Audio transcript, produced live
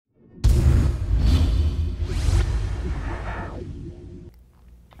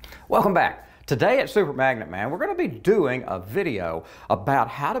Welcome back. Today at SuperMagnetMan, we're going to be doing a video about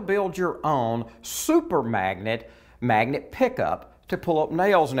how to build your own magnet pickup to pull up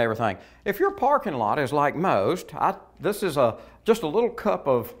nails and everything. If your parking lot is like most, this is just a little cup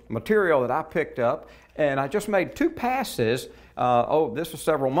of material that I picked up, and I just made 2 passes. This was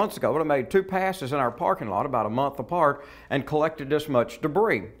several months ago, but I made 2 passes in our parking lot about a month apart and collected this much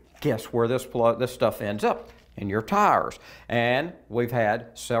debris. Guess where this stuff ends up? In your tires. And we've had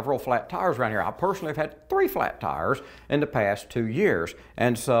several flat tires around here. I personally have had 3 flat tires in the past 2 years.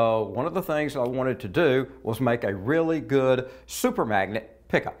 And so one of the things I wanted to do was make a really good super magnet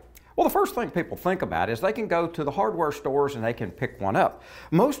pickup. Well, the first thing people think about is they can go to the hardware stores and they can pick one up.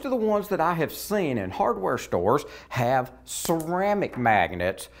 Most of the ones that I have seen in hardware stores have ceramic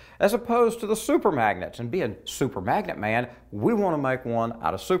magnets as opposed to the super magnets. And being SuperMagnetMan, we want to make one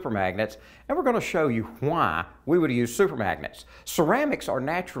out of super magnets, and we're going to show you why we would use super magnets. Ceramics are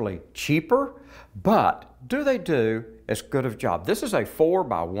naturally cheaper, but do they do as good of a job? This is a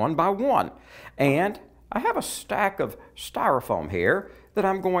 4x1x1, and I have a stack of styrofoam here that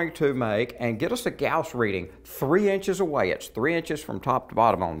I'm going to make and get us a Gauss reading 3 inches away. It's 3 inches from top to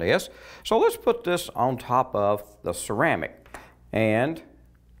bottom on this. So let's put this on top of the ceramic. And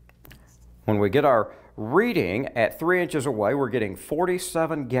when we get our reading at 3 inches away, we're getting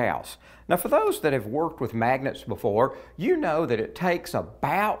 47 Gauss. Now, for those that have worked with magnets before, you know that it takes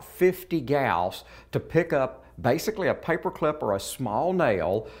about 50 Gauss to pick up basically a paper clip or a small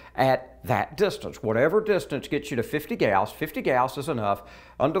nail at that distance. Whatever distance gets you to 50 Gauss, 50 Gauss is enough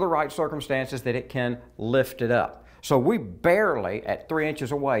under the right circumstances that it can lift it up. So we barely, at 3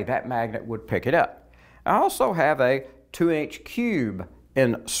 inches away, that magnet would pick it up. I also have a 2-inch cube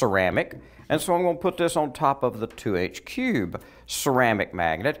in ceramic, and so I'm going to put this on top of the 2-inch cube ceramic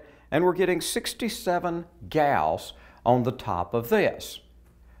magnet, and we're getting 67 Gauss on the top of this.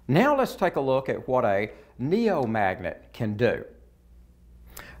 Now let's take a look at what a neomagnet can do.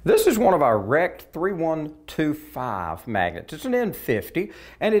 This is one of our RECT 3125 magnets. It's an N50,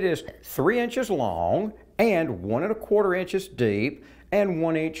 and it is 3 inches long and 1 1/4 inches deep and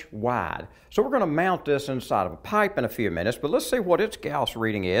 1 inch wide. So we're going to mount this inside of a pipe in a few minutes, but let's see what its Gauss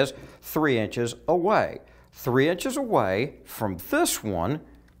reading is 3 inches away. 3 inches away from this one,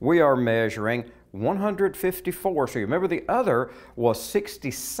 we are measuring 154. So you remember the other was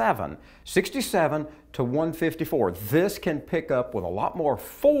 67. 67 to 154. This can pick up with a lot more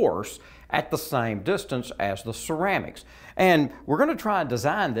force at the same distance as the ceramics. And we're going to try and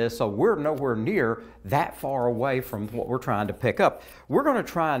design this so we're nowhere near that far away from what we're trying to pick up. We're going to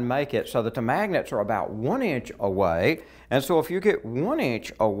try and make it so that the magnets are about 1 inch away. And so if you get 1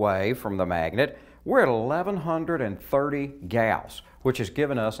 inch away from the magnet, we're at 1130 Gauss, which has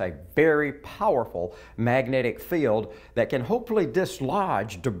given us a very powerful magnetic field that can hopefully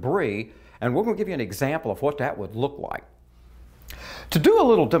dislodge debris, and we're going to give you an example of what that would look like. To do a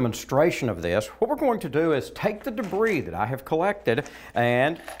little demonstration of this, what we're going to do is take the debris that I have collected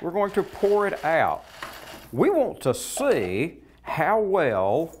and we're going to pour it out. We want to see how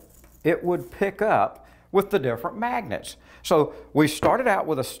well it would pick up with the different magnets. So we started out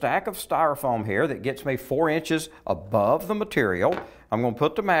with a stack of styrofoam here that gets me 4 inches above the material. I'm going to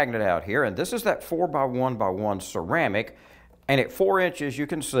put the magnet out here, and this is that 4x1x1 ceramic, and at 4 inches you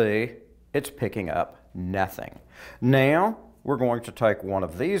can see it's picking up nothing. Now we're going to take one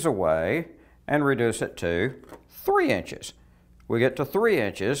of these away and reduce it to 3 inches. We get to 3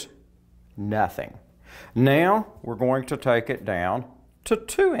 inches, nothing. Now we're going to take it down to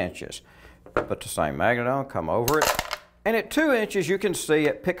 2 inches. Put the same magnet on, come over it, and at 2 inches you can see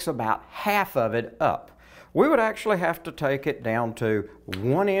it picks about half of it up. We would actually have to take it down to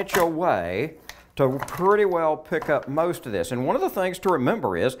 1 inch away to pretty well pick up most of this. And one of the things to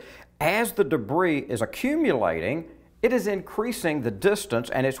remember is, as the debris is accumulating, it is increasing the distance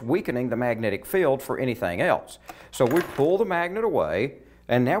and it's weakening the magnetic field for anything else. So we pull the magnet away,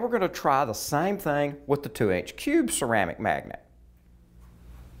 and now we're going to try the same thing with the 2-inch cube ceramic magnet.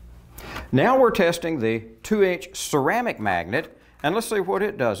 Now we're testing the 2-inch ceramic magnet, and let's see what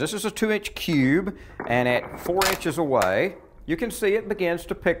it does. This is a 2-inch cube, and at 4 inches away, you can see it begins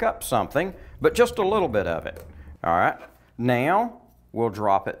to pick up something, but just a little bit of it. All right, now we'll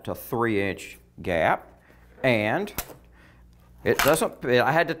drop it to 3-inch gap, and it doesn't,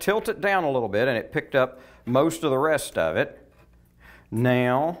 I had to tilt it down a little bit, and it picked up most of the rest of it.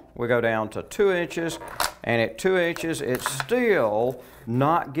 Now we go down to 2 inches, and at 2 inches it's still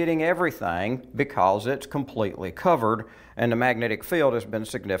not getting everything because it's completely covered and the magnetic field has been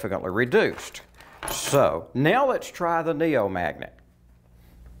significantly reduced. So now let's try the neomagnet.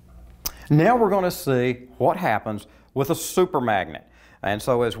 Now we're going to see what happens with a super magnet. And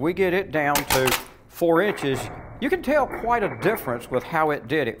so as we get it down to 4 inches, you can tell quite a difference with how it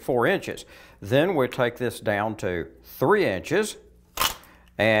did at 4 inches. Then we take this down to 3 inches,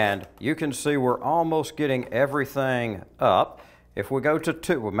 and you can see we're almost getting everything up. If we go to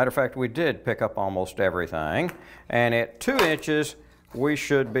 2, well, matter of fact, we did pick up almost everything. And at 2 inches, we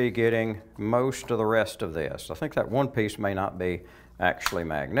should be getting most of the rest of this. I think that one piece may not be actually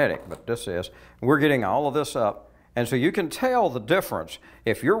magnetic, but this is. We're getting all of this up. And so you can tell the difference.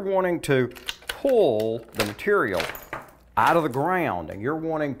 If you're wanting to pull the material out of the ground and you're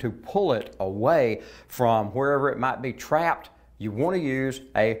wanting to pull it away from wherever it might be trapped, you want to use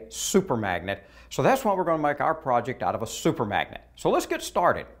a super magnet. So that's why we're going to make our project out of a super magnet. So let's get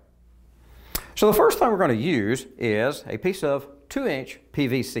started. So the first thing we're going to use is a piece of 2-inch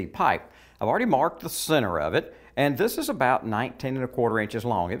PVC pipe. I've already marked the center of it, and this is about 19¼ inches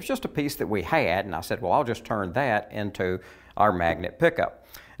long. It was just a piece that we had, and I said, well, I'll just turn that into our magnet pickup.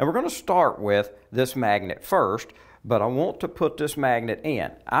 And we're going to start with this magnet first, but I want to put this magnet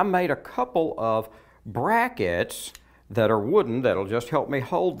in. I made a couple of brackets that are wooden that'll just help me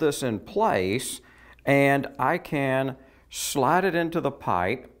hold this in place, and I can slide it into the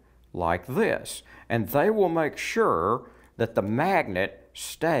pipe like this, and they will make sure that the magnet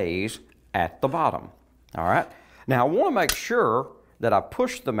stays at the bottom. All right. Now I want to make sure that I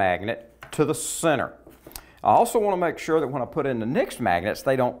push the magnet to the center. I also want to make sure that when I put in the next magnets,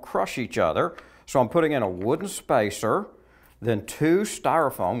 they don't crush each other. So I'm putting in a wooden spacer, then 2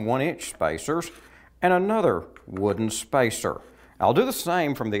 styrofoam 1-inch spacers, and another wooden spacer. I'll do the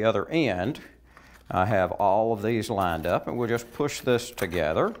same from the other end. I have all of these lined up, and we'll just push this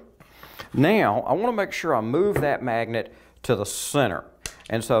together. Now, I want to make sure I move that magnet to the center.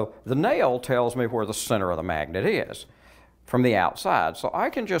 And so the nail tells me where the center of the magnet is from the outside. So I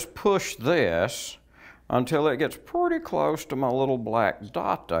can just push this until it gets pretty close to my little black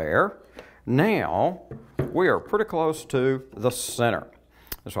dot there. Now, we are pretty close to the center.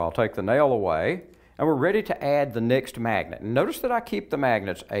 So I'll take the nail away, and we're ready to add the next magnet. And notice that I keep the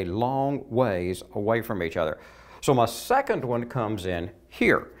magnets a long ways away from each other. So my second one comes in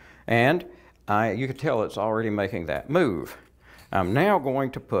here, and you can tell it's already making that move. I'm now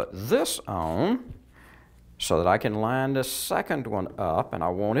going to put this on so that I can line this second one up, and I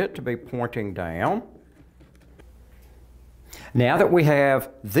want it to be pointing down. Now that we have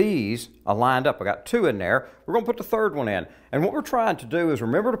these lined up, I got 2 in there, we're going to put the third one in. And what we're trying to do is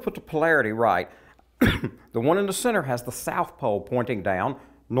remember to put the polarity right. The one in the center has the south pole pointing down,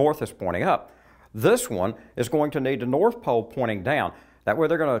 north is pointing up. This one is going to need the north pole pointing down. That way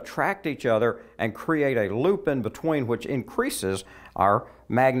they're going to attract each other and create a loop in between, which increases our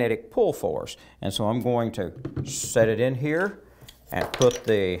magnetic pull force. And so I'm going to set it in here and put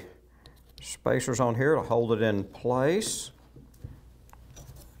the spacers on here to hold it in place.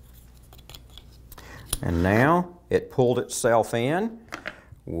 And now it pulled itself in,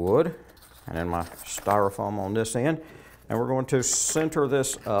 wood, and then my styrofoam on this end. And we're going to center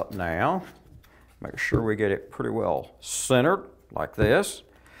this up now. Make sure we get it pretty well centered like this.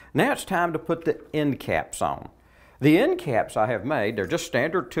 Now it's time to put the end caps on. The end caps I have made, they're just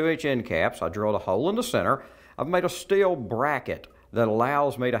standard 2-inch end caps. I drilled a hole in the center. I've made a steel bracket that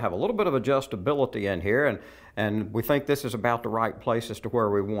allows me to have a little bit of adjustability in here, and we think this is about the right place as to where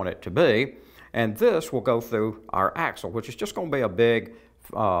we want it to be. And this will go through our axle, which is just going to be a big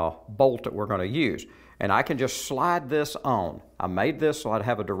bolt that we're going to use. And I can just slide this on. I made this so I'd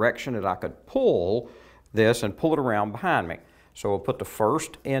have a direction that I could pull this and pull it around behind me. So we'll put the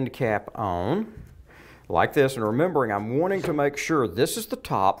first end cap on like this, and remembering I'm wanting to make sure this is the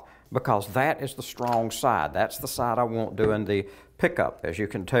top because that is the strong side. That's the side I want doing the pickup. As you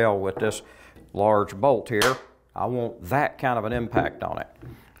can tell with this large bolt here, I want that kind of an impact on it.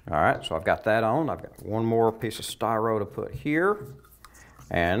 All right, so I've got that on. I've got one more piece of styro to put here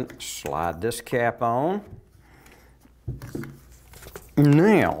and slide this cap on.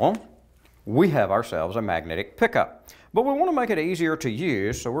 Now, we have ourselves a magnetic pickup. But we want to make it easier to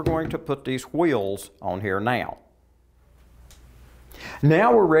use, so we're going to put these wheels on here now.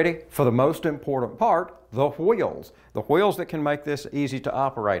 Now we're ready for the most important part, the wheels. The wheels that can make this easy to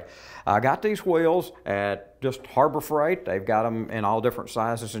operate. I got these wheels at just Harbor Freight. They've got them in all different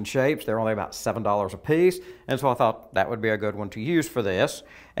sizes and shapes. They're only about $7 a piece, and so I thought that would be a good one to use for this.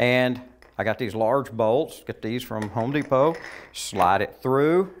 And I got these large bolts, get these from Home Depot, slide it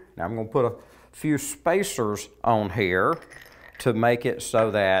through. Now I'm going to put a few spacers on here to make it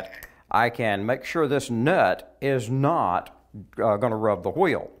so that I can make sure this nut is not going to rub the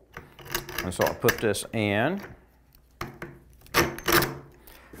wheel. And so I'll put this in,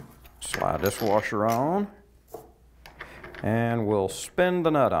 slide this washer on, and we'll spin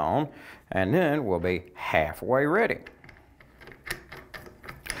the nut on, and then we'll be halfway ready.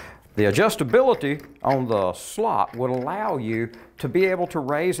 The adjustability on the slot would allow you to be able to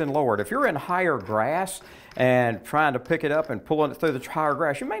raise and lower it. If you're in higher grass and trying to pick it up and pulling it through the higher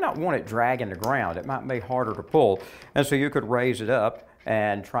grass, you may not want it dragging the ground. It might be harder to pull, and so you could raise it up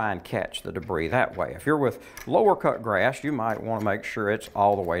and try and catch the debris that way. If you're with lower cut grass, you might want to make sure it's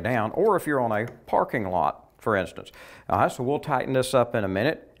all the way down, or if you're on a parking lot, for instance. All right, so we'll tighten this up in a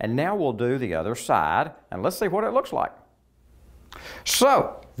minute, and now we'll do the other side, and let's see what it looks like.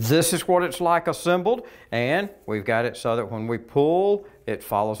 So this is what it's like assembled, and we've got it so that when we pull, it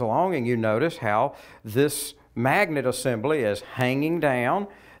follows along, and you notice how this magnet assembly is hanging down.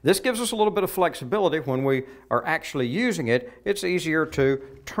 This gives us a little bit of flexibility when we are actually using it. It's easier to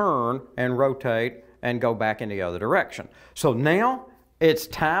turn and rotate and go back in the other direction. So now it's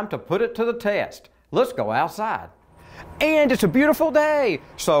time to put it to the test. Let's go outside. And it's a beautiful day,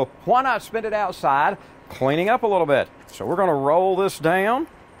 so why not spend it outside cleaning up a little bit? So we're going to roll this down.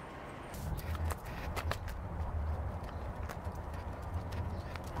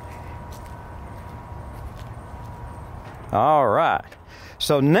 All right.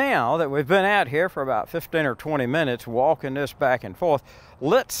 So now that we've been out here for about 15 or 20 minutes walking this back and forth,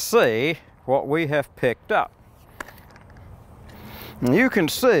 let's see what we have picked up. And you can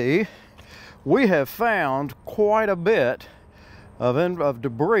see we have found quite a bit of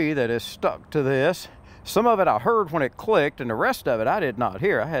debris that is stuck to this. Some of it I heard when it clicked, and the rest of it I did not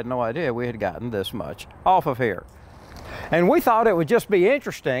hear. I had no idea we had gotten this much off of here. And we thought it would just be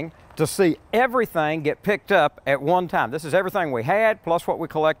interesting to see everything get picked up at one time. This is everything we had plus what we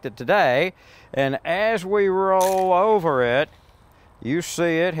collected today. And as we roll over it, you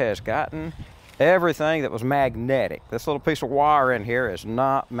see it has gotten everything that was magnetic. This little piece of wire in here is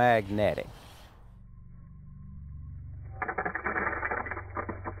not magnetic.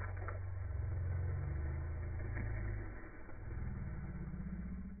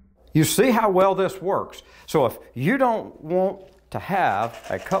 You see how well this works. So if you don't want to have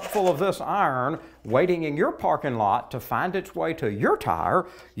a cup full of this iron waiting in your parking lot to find its way to your tire,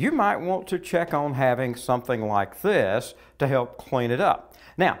 you might want to check on having something like this to help clean it up.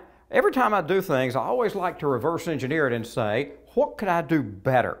 Now, every time I do things, I always like to reverse engineer it and say, what could I do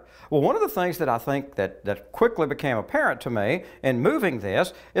better? Well, one of the things that I think that quickly became apparent to me in moving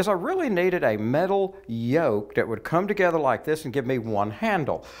this is I really needed a metal yoke that would come together like this and give me one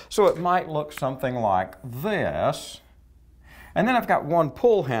handle. So it might look something like this. And then I've got one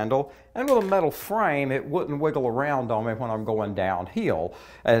pull handle, and with a metal frame, it wouldn't wiggle around on me when I'm going downhill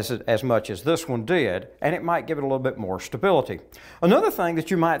as much as this one did, and it might give it a little bit more stability. Another thing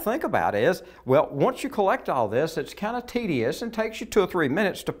that you might think about is, well, once you collect all this, it's kind of tedious and takes you 2 or 3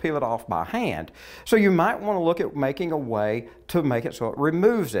 minutes to peel it off by hand. So you might want to look at making a way to make it so it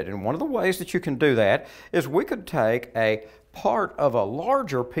removes it. And one of the ways that you can do that is we could take a part of a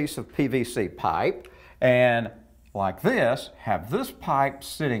larger piece of PVC pipe and like this, have this pipe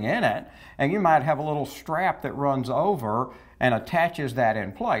sitting in it, and you might have a little strap that runs over and attaches that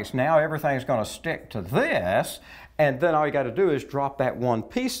in place. Now everything's going to stick to this, and then all you got to do is drop that one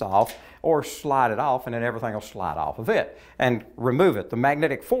piece off or slide it off, and then everything will slide off of it and remove it. The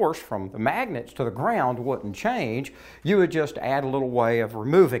magnetic force from the magnets to the ground wouldn't change. You would just add a little way of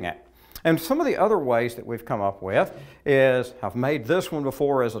removing it. And some of the other ways that we've come up with is, I've made this one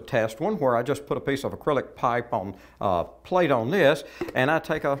before as a test one, where I just put a piece of acrylic pipe on plate on this, and I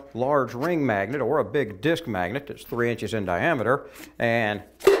take a large ring magnet or a big disc magnet that's 3 inches in diameter and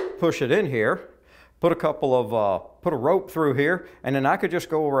push it in here, put a rope through here, and then I could just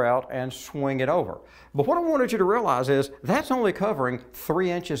go out and swing it over. But what I wanted you to realize is that's only covering 3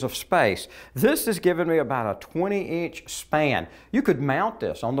 inches of space. This is giving me about a 20-inch span. You could mount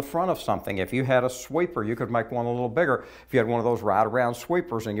this on the front of something. If you had a sweeper, you could make one a little bigger. If you had one of those ride-around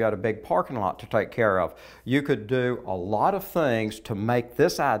sweepers and you had a big parking lot to take care of, you could do a lot of things to make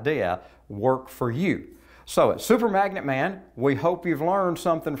this idea work for you. So at SuperMagnetMan, we hope you've learned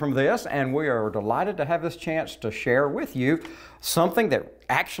something from this, and we are delighted to have this chance to share with you something that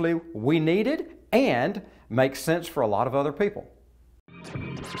actually we needed and makes sense for a lot of other people.